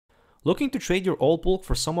Looking to trade your old bulk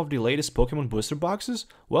for some of the latest Pokemon booster boxes?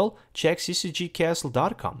 Well, check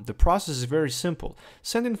ccgcastle.com. The process is very simple.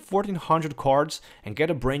 Send in 1400 cards and get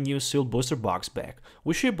a brand new sealed booster box back.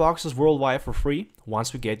 We ship boxes worldwide for free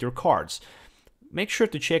once we get your cards. Make sure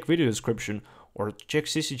to check video description or check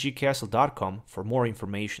ccgcastle.com for more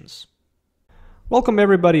information. Welcome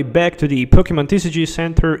everybody back to the Pokemon TCG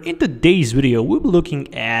Center. In today's video, we'll be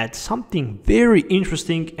looking at something very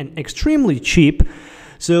interesting and extremely cheap.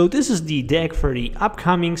 So this is the deck for the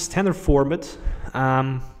upcoming standard format.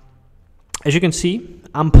 As you can see,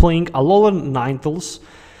 I'm playing Alolan Ninetales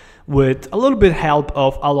with a little bit help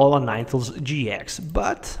of Alolan Ninetales-GX,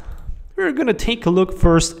 but we're gonna take a look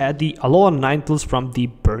first at the Alolan Ninetales from the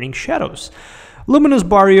Burning Shadows. Luminous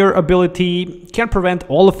Barrier ability can prevent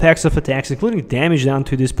all effects of attacks, including damage done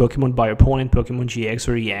to this Pokemon by opponent Pokemon GX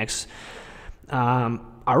or EX.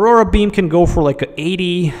 Aurora Beam can go for like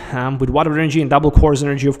 80 with Water Energy and Double Course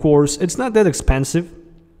Energy, of course. It's not that expensive.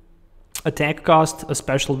 Attack cost,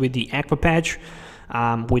 especially with the Aqua Patch.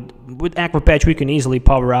 With Aqua Patch, we can easily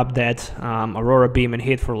power up that Aurora Beam and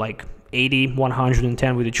hit for like 80,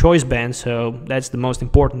 110 with the Choice Band, so that's the most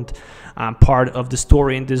important part of the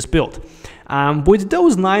story in this build. With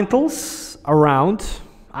those Ninetales around,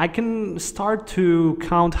 I can start to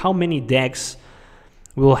count how many decks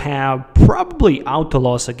will have probably auto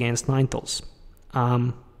loss against Ninetales.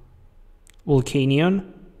 Volcanion,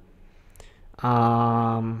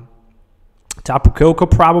 Tapu Koko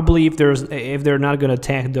probably if they're not gonna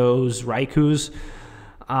attack those Raikus.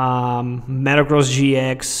 Metagross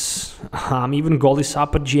GX, even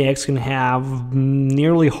Golisoppa GX can have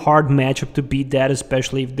nearly hard matchup to beat that,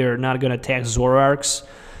 especially if they're not gonna attack Zoroarks.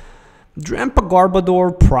 Drampa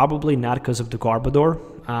Garbodor, probably not because of the Garbodor,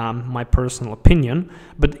 my personal opinion,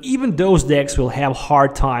 but even those decks will have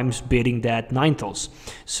hard times beating that Ninetales.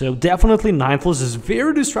 So definitely Ninetales is a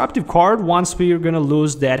very disruptive card once we are gonna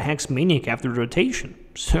lose that Hex Maniac after the rotation.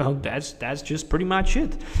 So that's just pretty much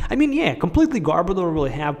it. I mean, yeah, completely Garbodor will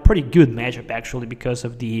have pretty good matchup actually because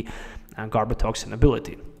of the Garbotoxin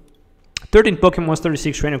ability. 13 Pokemon,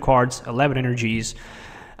 36 trainer cards, 11 energies.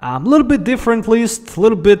 A little bit different list, a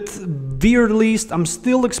little bit weird list. I'm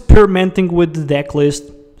still experimenting with the deck list.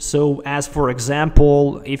 So as for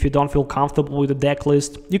example, if you don't feel comfortable with the deck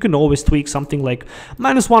list, you can always tweak something like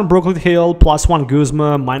 -1 Brooklet Hill, +1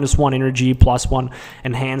 Guzma, -1 Energy, +1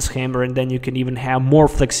 Enhanced Hammer, and then you can even have more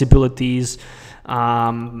flexibilities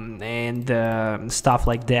and stuff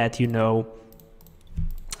like that, you know,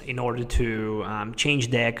 in order to change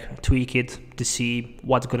deck, tweak it to see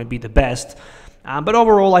what's going to be the best. But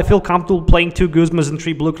overall, I feel comfortable playing 2 Guzmas and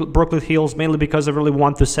 3 Brooklet Hills, mainly because I really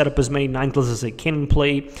want to set up as many Ninetales as I can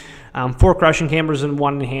play. 4 Crushing Hammers and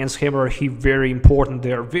 1 Enhanced Hammer are very important.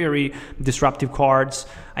 They are very disruptive cards.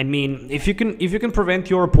 I mean, if you can prevent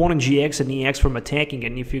your opponent GX and EX from attacking,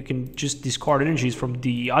 and if you can just discard energies from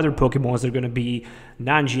the other Pokemons that are going to be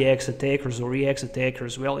non-GX attackers or EX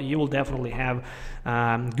attackers, well, you will definitely have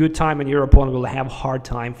good time, and your opponent will have a hard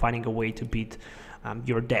time finding a way to beat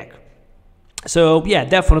your deck. So yeah,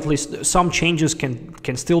 definitely some changes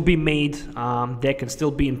can still be made, that can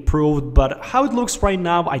still be improved, but how it looks right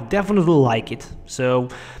now, I definitely like it. So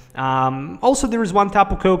also there is 1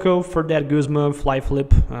 Tapu Koko for that Guzma Fly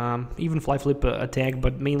Flip, even Fly Flip attack,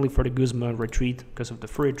 but mainly for the Guzma retreat because of the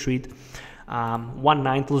free retreat. 1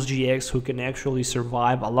 Ninetales GX who can actually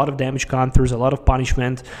survive a lot of damage counters, a lot of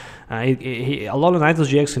punishment. A lot of Ninetales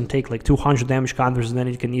GX can take like 200 damage counters and then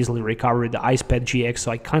it can easily recover with the Ice Pet GX,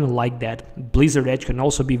 so I kind of like that. Blizzard Edge can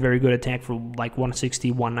also be very good attack for like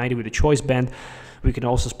 160, 190 with the Choice Band. We can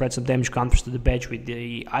also spread some damage counters to the bench with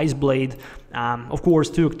the Ice Blade. Of course,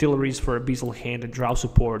 2 Octilleries for Abyssal Hand and draw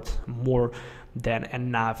support, more than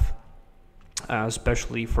enough.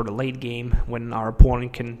 Especially for the late game when our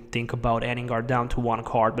opponent can think about adding our down to 1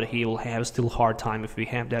 card, but he will have still hard time. If we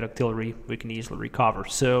have that Octillery, we can easily recover.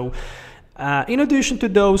 So in addition to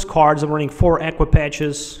those cards, I'm running 4 Aqua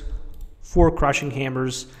Patches, 4 Crushing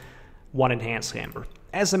Hammers, 1 Enhanced Hammer.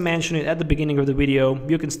 As I mentioned at the beginning of the video,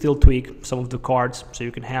 you can still tweak some of the cards so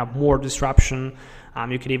you can have more disruption.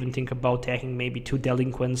 You can even think about taking maybe 2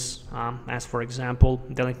 Delinquents, as for example.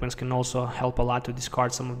 Delinquents can also help a lot to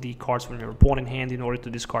discard some of the cards from your opponent's hand in order to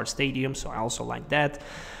discard Stadium, so I also like that.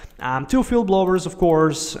 2 Field Blowers, of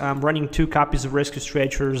course, running 2 copies of Rescue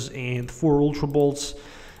Stretchers and 4 Ultra Bolts.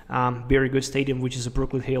 Very good Stadium, which is a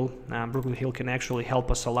Brooklet Hill. Brooklet Hill can actually help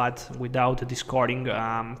us a lot without discarding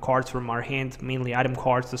cards from our hand, mainly item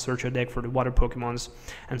cards to search our deck for the water Pokemons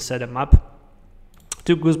and set them up.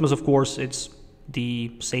 2 Guzmas, of course, it's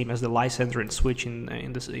the same as the Lysander and switch in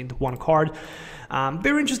the 1 card.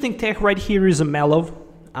 Very interesting tech right here is a Mellow.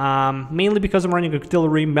 mainly because I'm running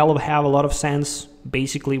Octillery. Mellow have a lot of sense.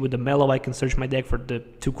 Basically, with the Mellow, I can search my deck for the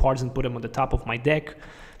 2 cards and put them on the top of my deck.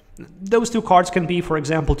 Those 2 cards can be, for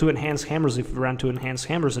example, 2 Enhanced Hammers if we run 2 Enhanced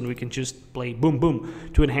Hammers, and we can just play boom boom,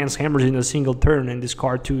 2 Enhanced Hammers in a single turn and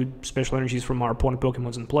discard 2 special energies from our opponent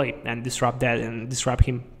Pokemons in play and disrupt that and disrupt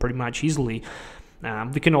him pretty much easily.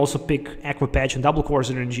 We can also pick Aqua Patch and Double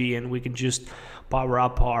CORSAIR energy, and we can just power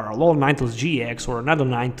up our Alolan Ninetales-GX or another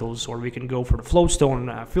Ninetales, or we can go for the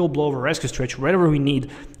Floatstone, Field Blower, Rescue Stretch, whatever we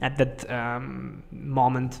need at that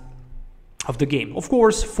moment of the game. Of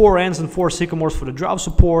course, 4 Ents and 4 Sycamores for the draw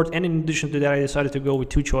support, and in addition to that I decided to go with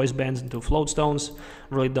 2 Choice Bands and 2 Floatstones.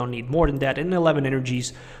 Really don't need more than that, and 11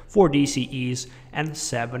 energies, 4 DCEs, and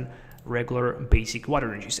 7 regular basic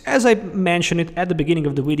water energies. As I mentioned it at the beginning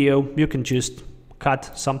of the video, you can just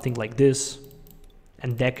cut something like this,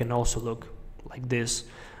 and that can also look like this,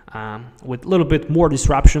 with a little bit more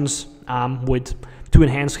disruptions, with 2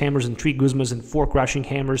 Enhanced Hammers and 3 Guzmas and 4 Crushing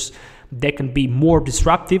Hammers. That can be more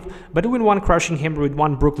disruptive, but with 1 Crushing Hammer, with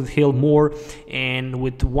 1 Brooklet Hill more, and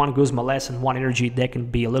with 1 Guzma less and 1 energy, that can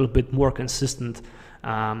be a little bit more consistent.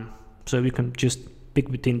 So you can just pick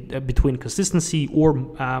between consistency or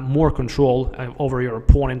more control over your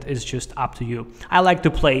opponent. Is just up to you. I like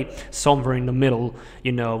to play somewhere in the middle,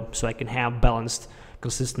 you know, so I can have balanced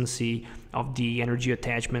consistency of the energy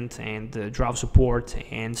attachment and the draw support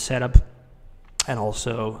and setup, and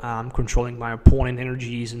also controlling my opponent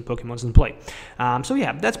energies and Pokemons in play. So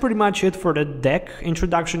yeah, that's pretty much it for the deck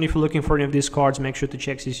introduction. If you're looking for any of these cards, make sure to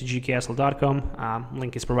check ccgcastle.com.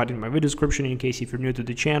 Link is provided in my video description in case if you're new to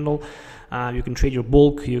the channel. You can trade your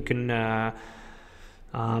bulk, you can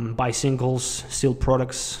buy singles, sealed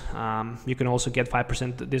products. You can also get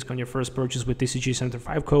 5% discount on your first purchase with TCG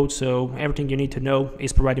SM3 code. So everything you need to know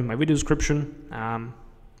is provided in my video description.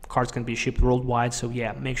 Cards can be shipped worldwide, so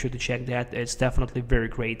yeah, make sure to check that. It's definitely very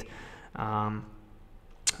great,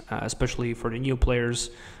 especially for the new players,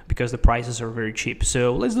 because the prices are very cheap.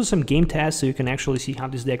 So let's do some game tests so you can actually see how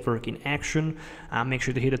this deck works in action. Make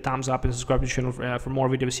sure to hit a thumbs up and subscribe to the channel for more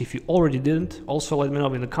videos if you already didn't. Also, let me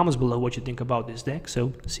know in the comments below what you think about this deck.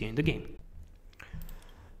 So see you in the game.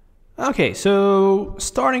 Okay, so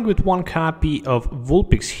starting with 1 copy of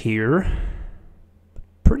Vulpix here.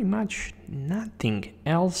 Pretty much nothing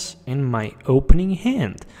else in my opening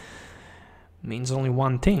hand. Means only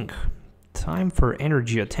one thing: time for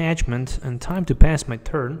energy attachment and time to pass my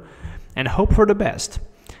turn and hope for the best.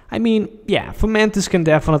 I mean, yeah, Fomantis can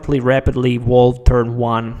definitely rapidly evolve turn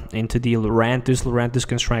 1 into the Lurantis. Lurantis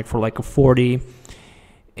can strike for like a 40,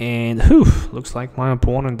 and whew, looks like my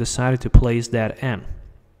opponent decided to place that N.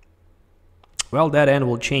 Well, that N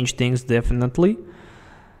will change things definitely.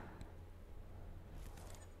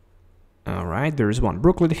 Alright, there is 1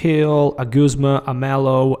 Brooklet Hill, a Guzma, a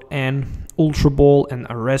Mallow, and Ultra Ball, and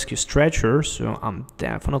a Rescue Stretcher. So I'm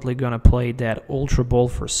definitely gonna play that Ultra Ball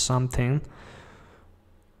for something.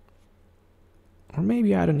 Or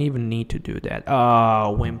maybe I don't even need to do that.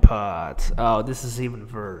 Oh, Wimpod. Oh, this is even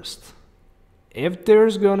worse. If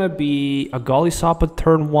there's gonna be a Golisop at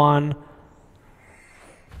turn 1...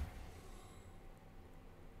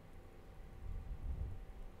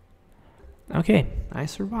 Okay, I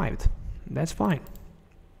survived. That's fine.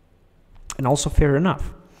 And also fair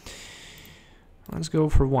enough. Let's go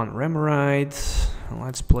for 1 Remoraid.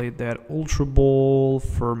 Let's play that Ultra Ball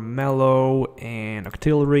for Mellow and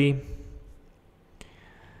Octillery.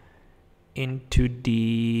 Into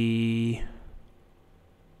the...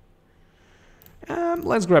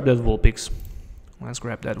 let's grab that Vulpix. Let's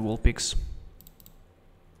grab that Vulpix.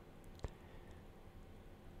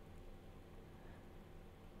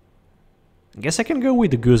 I guess I can go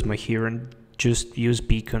with the Guzma here and just use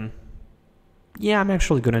Beacon. Yeah, I'm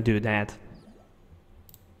actually gonna do that.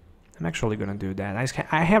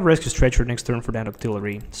 I have Rescue Stretcher next turn for that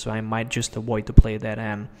Octillery, so I might just avoid to play that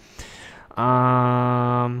N.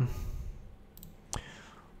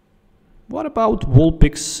 What about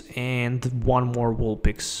Vulpix and 1 more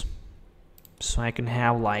Vulpix? So I can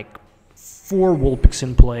have like 4 Vulpix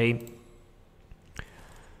in play.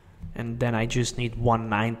 And then I just need 1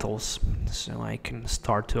 Ninetales, so I can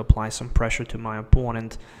start to apply some pressure to my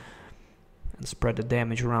opponent and spread the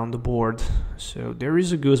damage around the board. So there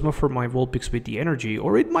is a Guzma for my Vulpix with the energy,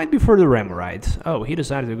 or it might be for the Remoraid. Oh, he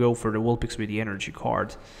decided to go for the Vulpix with the energy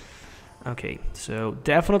card. Okay, so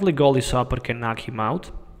definitely Golisop can knock him out.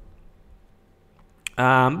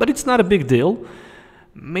 But it's not a big deal,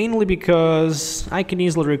 mainly because I can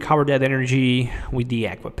easily recover that energy with the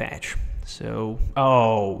Aqua Patch. So,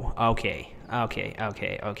 oh, okay,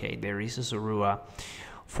 there is a Zorua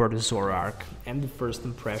for the Zoroark, and the first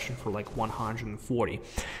impression for like 140.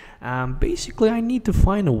 Basically, I need to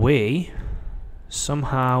find a way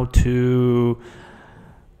somehow to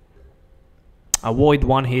avoid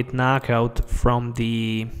one-hit knockout from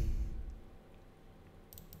the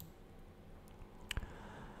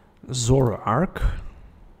Zoroark.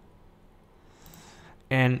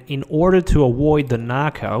 And in order to avoid the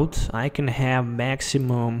knockout, I can have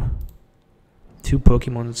maximum 2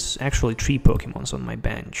 Pokemons, actually 3 Pokemons on my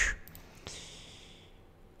bench.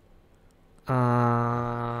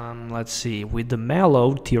 Let's see, with the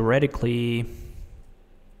Mallow, theoretically...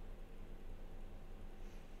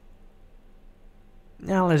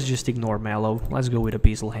 Now let's just ignore Mallow. Let's go with a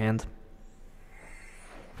Beazle Hand.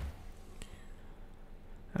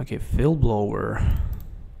 Okay, Fill Blower.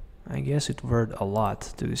 I guess it worth a lot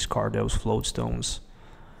to discard those Float Stones.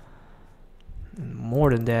 And more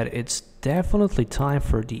than that, it's definitely time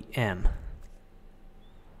for the N.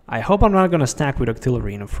 I hope I'm not gonna stack with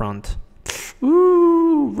Octillery in the front.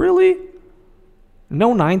 Ooh, really?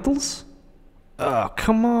 No Ninetales? Oh,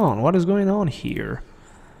 come on, what is going on here?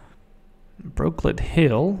 Brooklet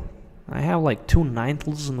Hill. I have like 2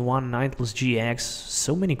 Ninetales and 1 Ninetales-GX.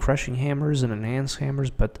 So many Crushing Hammers and Enhanced Hammers,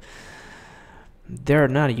 but they're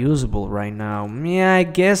not usable right now. Yeah, I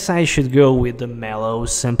guess I should go with the Mallow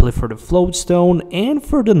simply for the Float Stone and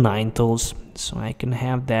for the Ninetales, so I can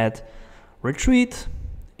have that retreat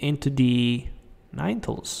into the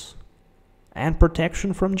Ninetales and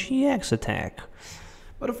protection from GX attack.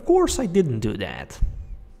 But of course I didn't do that.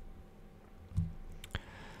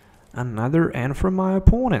 Another N from my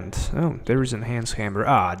opponent. Oh, there is Enhanced Hammer.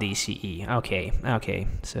 Ah, DCE. Okay, okay.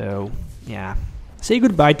 So, yeah. Say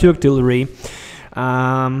goodbye to Octillery.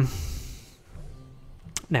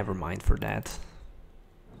 Never mind for that.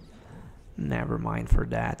 Never mind for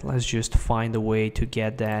that. Let's just find a way to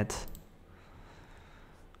get that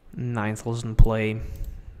Ninetales in play.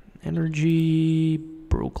 Energy,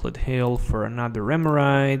 Brooklet Hill for another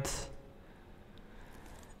Remoraid.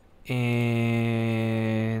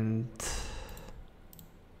 And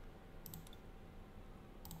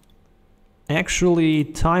actually,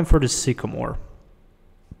 time for the Sycamore.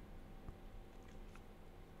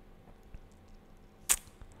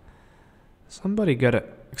 Somebody gotta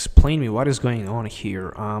explain me what is going on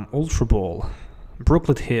here. Ultra Ball,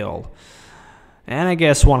 Brooklet Hill, and I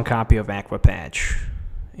guess 1 copy of Aqua Patch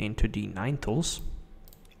into the Ninetales.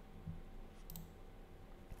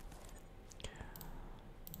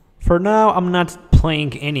 For now, I'm not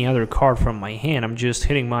playing any other card from my hand. I'm just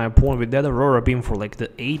hitting my opponent with that Aurora Beam for like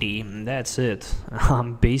the 80, and that's it.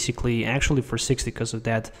 Basically, actually for 60 because of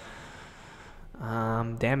that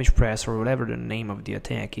damage press, or whatever the name of the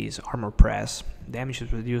attack is, armor press. Damage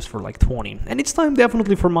is reduced for like 20. And it's time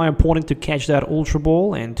definitely for my opponent to catch that Ultra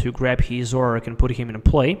Ball and to grab his Zoroark and put him in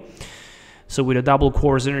play. So with a double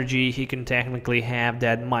Course Energy, he can technically have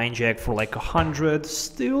that Mind Jack for like 100.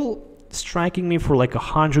 Still striking me for like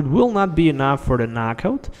 100 will not be enough for the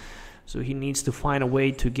knockout. So he needs to find a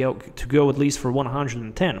way to go at least for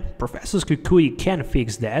 110. Professor Kukui can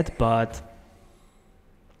fix that, but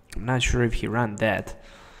I'm not sure if he ran that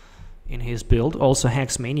in his build. Also,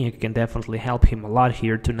 Hex Maniac can definitely help him a lot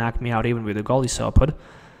here to knock me out even with a Golisopod.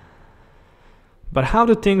 But how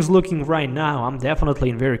the things looking right now, I'm definitely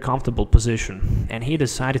in very comfortable position. And he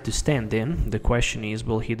decided to stand in. The question is,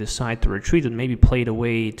 will he decide to retreat and maybe play the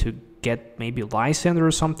way to get maybe Lysander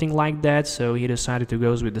or something like that? So he decided to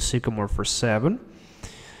go with the Sycamore for 7.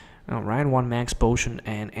 Alright, 1 Max Potion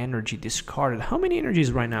and Energy discarded. How many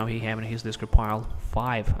energies right now he have in his discard pile?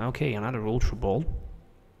 5. Okay, another Ultra Ball.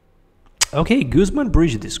 Okay, Guzman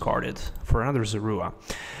Bridge discarded for another Zorua.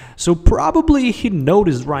 So probably he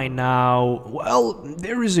noticed right now, well,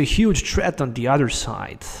 there is a huge threat on the other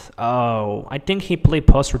side. Oh, I think he played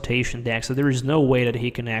post-rotation deck, so there is no way that he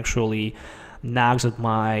can actually knock at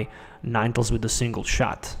my Ninetales with a single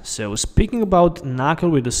shot. So speaking about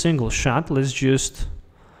knockout with a single shot, let's just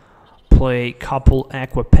play a couple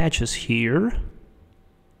Aqua Patches here.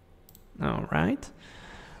 Alright.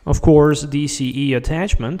 Of course, DCE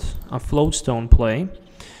attachment, a Floatstone play,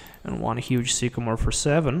 and 1 huge Sycamore for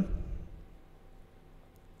 7.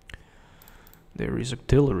 There is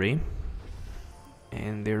Octillery,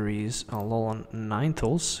 and there is Alolan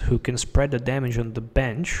Ninetales, who can spread the damage on the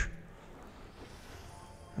bench.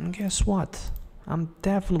 And guess what? I'm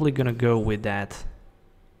definitely gonna go with that.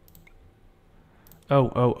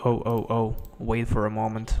 Oh, wait for a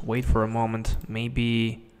moment,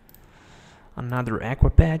 maybe another Aqua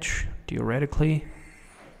Patch, theoretically.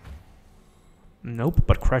 Nope,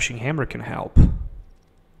 but Crushing Hammer can help.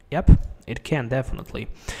 Yep, it can definitely.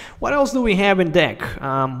 What else do we have in deck?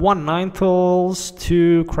 1 Ninetales,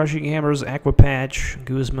 2 Crushing Hammers, Aqua Patch,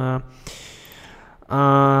 Guzma.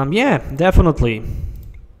 Yeah, definitely.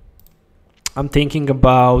 I'm thinking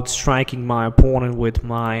about striking my opponent with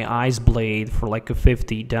my Ice Blade for like a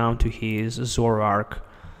 50 down to his Zoroark.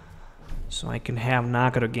 So I can have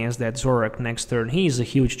knockout against that Zoroark next turn. He's a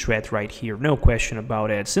huge threat right here, no question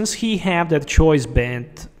about it. Since he have that choice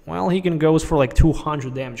band, well, he can go for like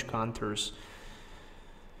 200 damage counters.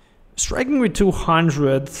 Striking with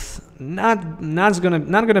 200, not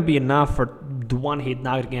gonna be enough for the one hit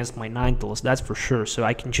knock against my Ninetales, that's for sure. So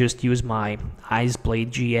I can just use my Ice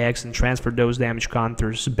Blade GX and transfer those damage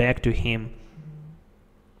counters back to him.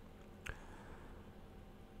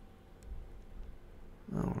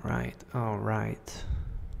 All right.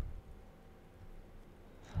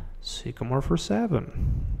 Sycamore for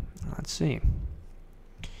 7. Let's see.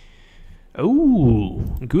 Oh,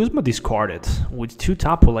 Guzma discarded with 2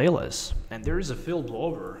 Tapu Lelas, and there is a field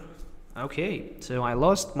blower. Okay, so I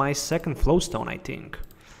lost my second Flowstone, I think.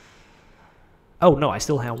 Oh no, I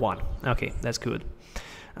still have 1. Okay, that's good.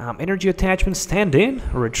 Energy attachment, stand in,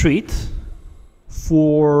 retreat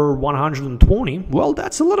for 120. Well,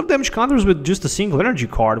 that's a lot of damage counters with just a single energy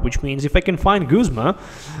card, which means if I can find Guzma...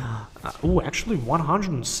 actually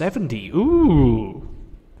 170. Ooh,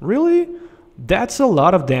 really? That's a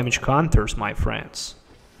lot of damage counters, my friends.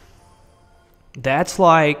 That's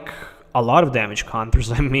like a lot of damage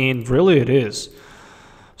counters. I mean, really it is.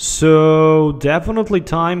 So definitely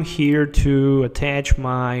time here to attach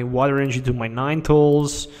my Water Energy to my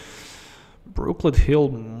Ninetales. Brooklet Hill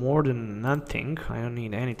more than nothing. I don't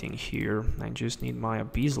need anything here. I just need my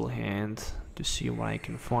Abyssal Hand to see what I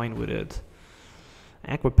can find with it.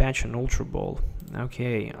 Aqua Patch and Ultra Ball.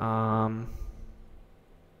 Okay,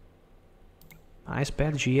 Ice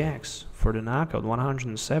Pad GX for the knockout,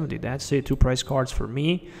 170. That's it. 2 price cards for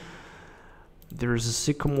me. There's a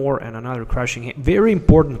Sycamore and another Crushing very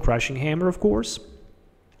important Crushing Hammer, of course.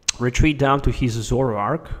 Retreat down to his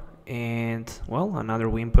Zoroark. And, well, another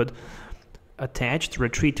Wimpod attached.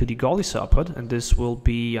 Retreat to the Golisopod. And this will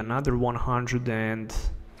be another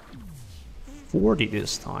 140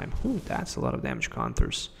 this time. Ooh, that's a lot of damage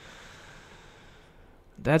counters.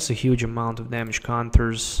 That's a huge amount of damage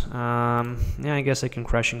counters. Yeah, I guess I can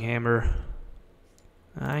Crushing Hammer.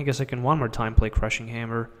 I guess I can one more time play Crushing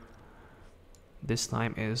Hammer. This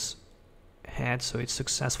time is heads, so it's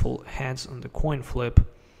successful heads on the coin flip.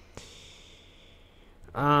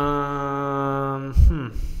 One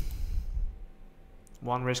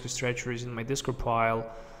Rescue Stretcher is in my discard pile.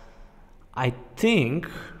 I think,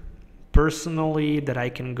 personally, that I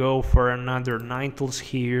can go for another Ninetales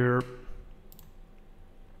here.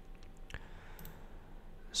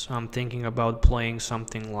 So I'm thinking about playing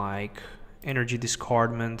something like Energy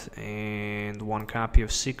Discardment and 1 copy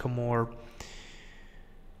of Sycamore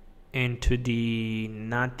into the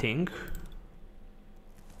Nothing,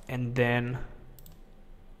 and then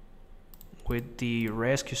with the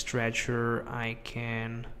Rescue Stretcher I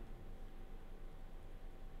can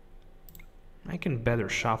better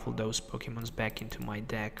shuffle those Pokemons back into my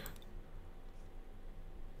deck.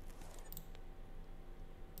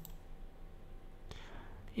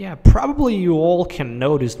 Yeah, probably you all can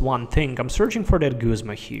notice one thing. I'm searching for that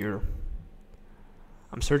Guzma here.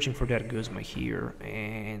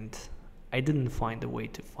 And I didn't find a way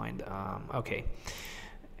to find... okay.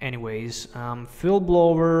 Anyways, Field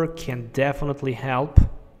Blower can definitely help.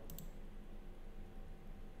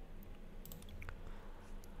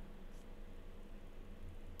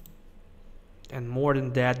 And more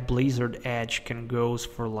than that, Blizzard Edge can go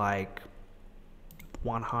for like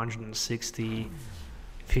 160.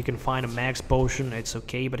 If he can find a Max Potion, it's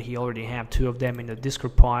okay, but he already have 2 of them in the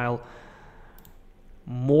discard pile.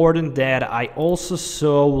 More than that, I also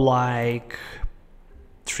saw like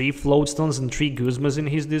 3 Floatstones and 3 Guzmas in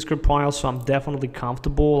his discard pile, so I'm definitely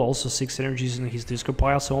comfortable. Also 6 energies in his discard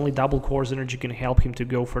pile, so only double Course Energy can help him to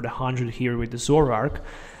go for the 100 here with the Zoroark.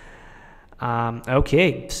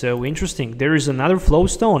 Okay, so interesting. There is another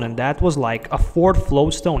Flowstone, and that was like a 4th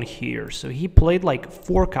Flowstone here. So he played like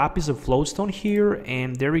 4 copies of Flowstone here,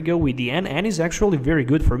 and there we go with the N. N is actually very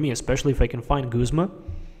good for me, especially if I can find Guzma.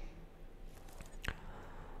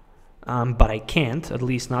 But I can't, at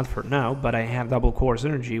least not for now, but I have double Course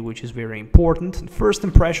Energy, which is very important. First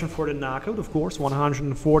impression for the knockout, of course,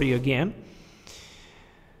 140 again.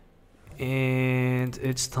 And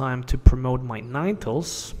it's time to promote my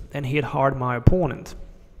Ninetales and hit hard my opponent.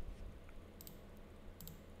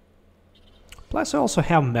 Plus I also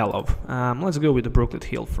have Mellow. Let's go with the Brooklet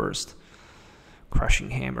Hill first.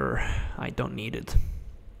 Crushing Hammer, I don't need it.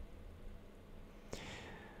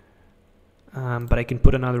 But I can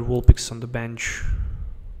put another Vulpix on the bench.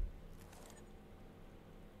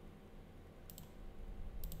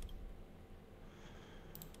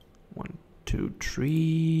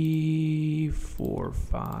 3, 4,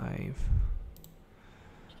 5.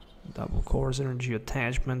 Double course energy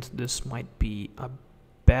attachment. This might be a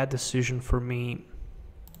bad decision for me.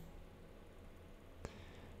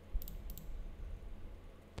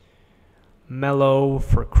 Mellow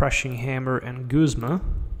for Crushing Hammer and Guzma.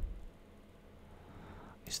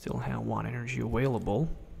 I still have 1 energy available.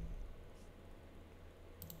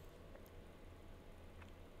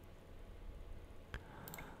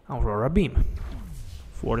 Aurora Beam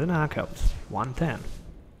for the knockout. 110.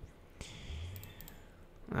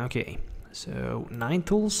 Okay, so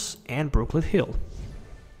Ninetales and Brooklet Hill.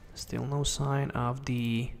 Still no sign of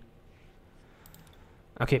the...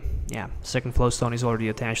 Okay, yeah, second Flowstone is already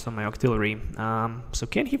attached on my Octillery. So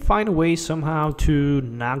can he find a way somehow to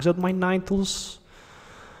knock out my Ninetales?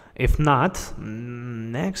 If not,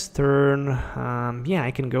 next turn, yeah,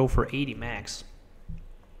 I can go for 80 max.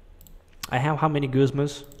 I have how many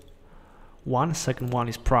Guzmas? 1, second one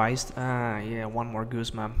is prized. Yeah, 1 more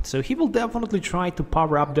Guzma. So he will definitely try to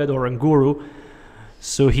power up that Oranguru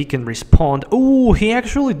so he can respond. Oh, he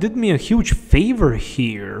actually did me a huge favor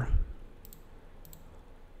here.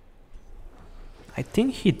 I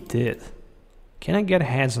think he did. Can I get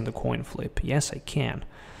heads on the coin flip? Yes, I can.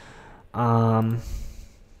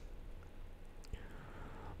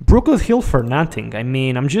 Brooklet Hill for nothing. I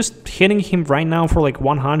mean, I'm just hitting him right now for like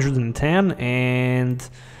 110, and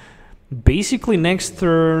basically next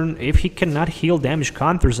turn, if he cannot heal damage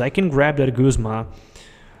counters, I can grab that Guzma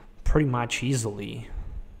pretty much easily.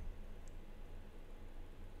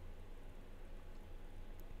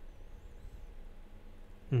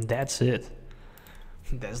 And that's it.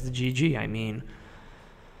 That's the GG. I mean,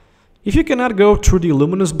 if you cannot go through the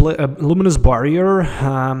luminous barrier,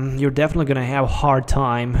 you're definitely gonna have a hard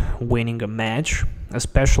time winning a match,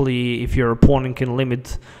 especially if your opponent can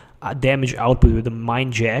limit damage output with the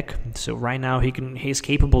Mind Jack. So right now he's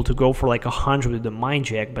capable to go for like 100 with the Mind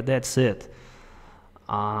Jack, but that's it.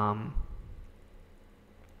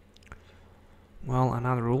 Well,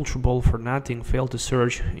 another Ultra Ball for nothing, failed to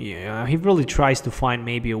search. Yeah, he really tries to find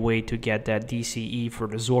maybe a way to get that DCE for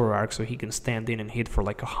the Zoroark so he can stand in and hit for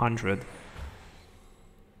like 100.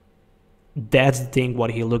 That's the thing what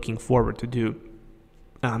he's looking forward to do.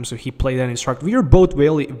 So he played that instruct. We are both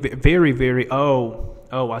very oh,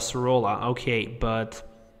 Acerola, okay, but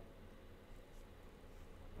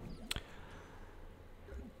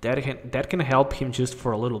that can help him just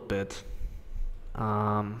for a little bit.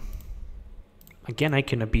 Again, I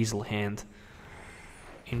can Abyssal Hand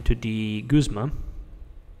into the Guzma.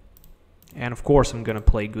 And of course, I'm gonna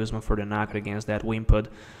play Guzma for the knockout against that Wimpod.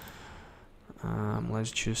 Let's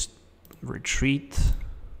just retreat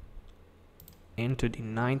into the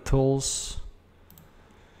Ninetales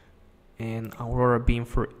and Aurora Beam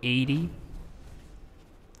for 80.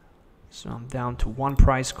 So I'm down to 1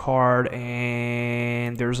 prize card,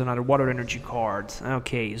 and there's another Water Energy card.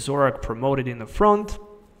 Okay, Zoroark promoted in the front.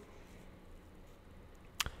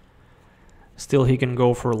 Still, he can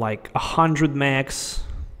go for like 100 max.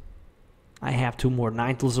 I have 2 more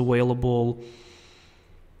Ninetales available.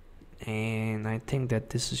 And I think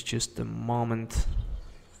that this is just the moment.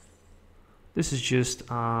 This is just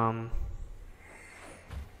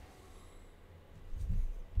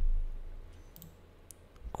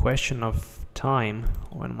question of time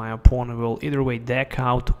when my opponent will either way deck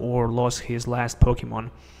out or lose his last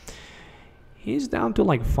Pokemon. He's down to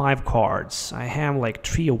like 5 cards. I have like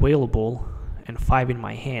 3 available and 5 in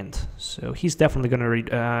my hand, so he's definitely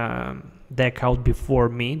gonna deck out before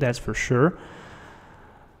me, that's for sure.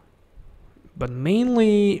 But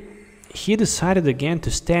mainly he decided again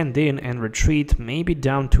to stand in and retreat, maybe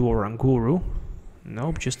down to Oranguru.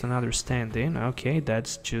 Nope, just another stand in. Okay,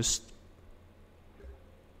 that's just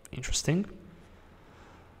interesting.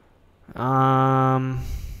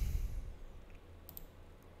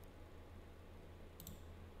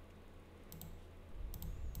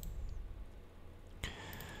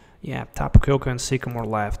 Yeah, Tapu, Koko, and Sycamore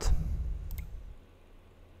left.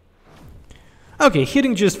 Okay,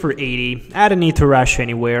 hitting just for 80. I don't need to rush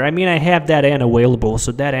anywhere. I mean, I have that end available,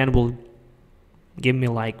 so that end will give me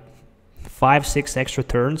like 5-6 extra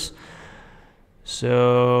turns.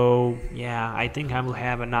 So, yeah, I think I will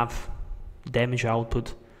have enough damage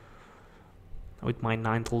output with my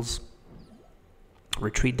Ninetales.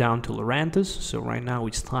 Retreat down to Lurantis. So right now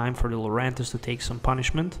it's time for the Lurantis to take some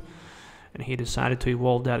punishment. And he decided to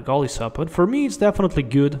evolve that Golisop. But for me, it's definitely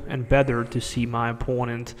good and better to see my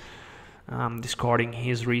opponent discarding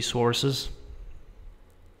his resources.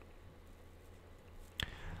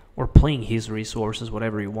 Or playing his resources,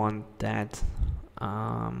 whatever you want that.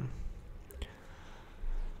 I'm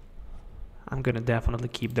I'm gonna definitely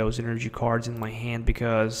keep those energy cards in my hand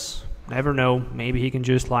because never know, maybe he can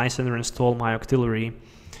just Lysander install my Octillery.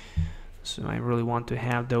 So I really want to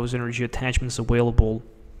have those energy attachments available.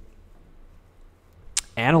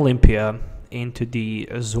 And Olympia into the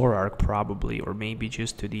Zorark probably, or maybe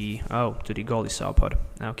just to the Golisopod.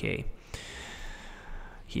 Okay.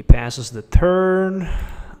 He passes the turn.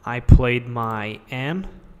 I played my M.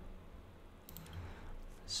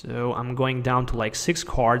 So I'm going down to like 6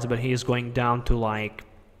 cards, but he is going down to like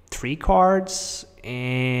 3 cards.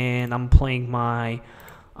 And I'm playing my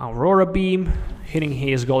Aurora Beam, hitting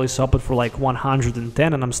his Golisopod for like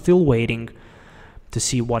 110, and I'm still waiting to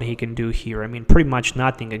see what he can do here. I mean, pretty much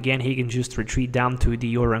nothing. Again, he can just retreat down to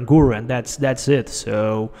the Oranguru, and that's it.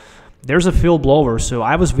 So there's a Field Blower. So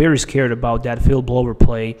I was very scared about that Field Blower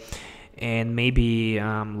play, and maybe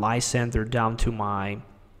Lysander down to my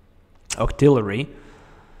Octillery.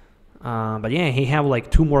 But yeah, he have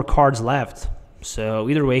like 2 more cards left. So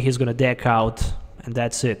either way, he's gonna deck out, and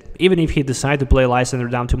that's it. Even if he decide to play Lysander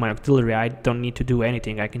down to my Octillery, I don't need to do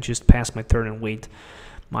anything. I can just pass my turn and wait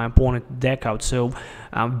my opponent to deck out. So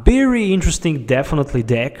very interesting, definitely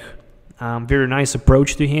deck. Very nice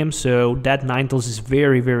approach to him. So that Ninetales is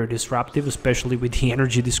very, very disruptive, especially with the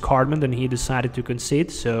energy discardment, and he decided to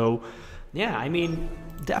concede. So yeah, I mean,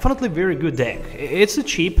 definitely very good deck. It's a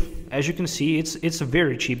cheap, as you can see, it's a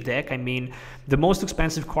very cheap deck. I mean, the most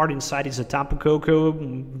expensive card inside is a Tapu Koko.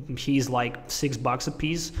 He's like $6 a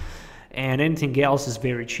piece, and anything else is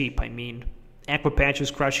very cheap. I mean, Aqua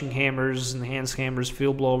Patches, Crushing Hammers, Enhanced Hammers,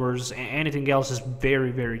 Field Blowers, anything else is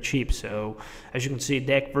very, very cheap. So as you can see,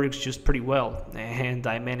 deck works just pretty well, and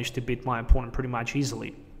I managed to beat my opponent pretty much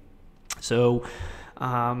easily. So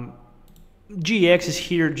GX is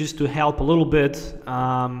here just to help a little bit,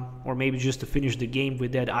 or maybe just to finish the game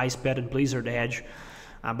with that Ice Pet and Blizzard Edge.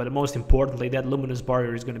 But most importantly, that Luminous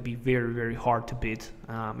Barrier is going to be very, very hard to beat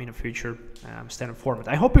in a future standard format.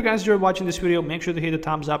 I hope you guys enjoyed watching this video. Make sure to hit the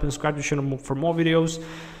thumbs up and subscribe to the channel for more videos.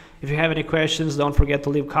 If you have any questions, don't forget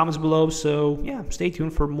to leave comments below. So yeah, stay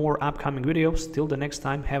tuned for more upcoming videos. Till the next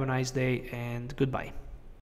time, have a nice day and goodbye.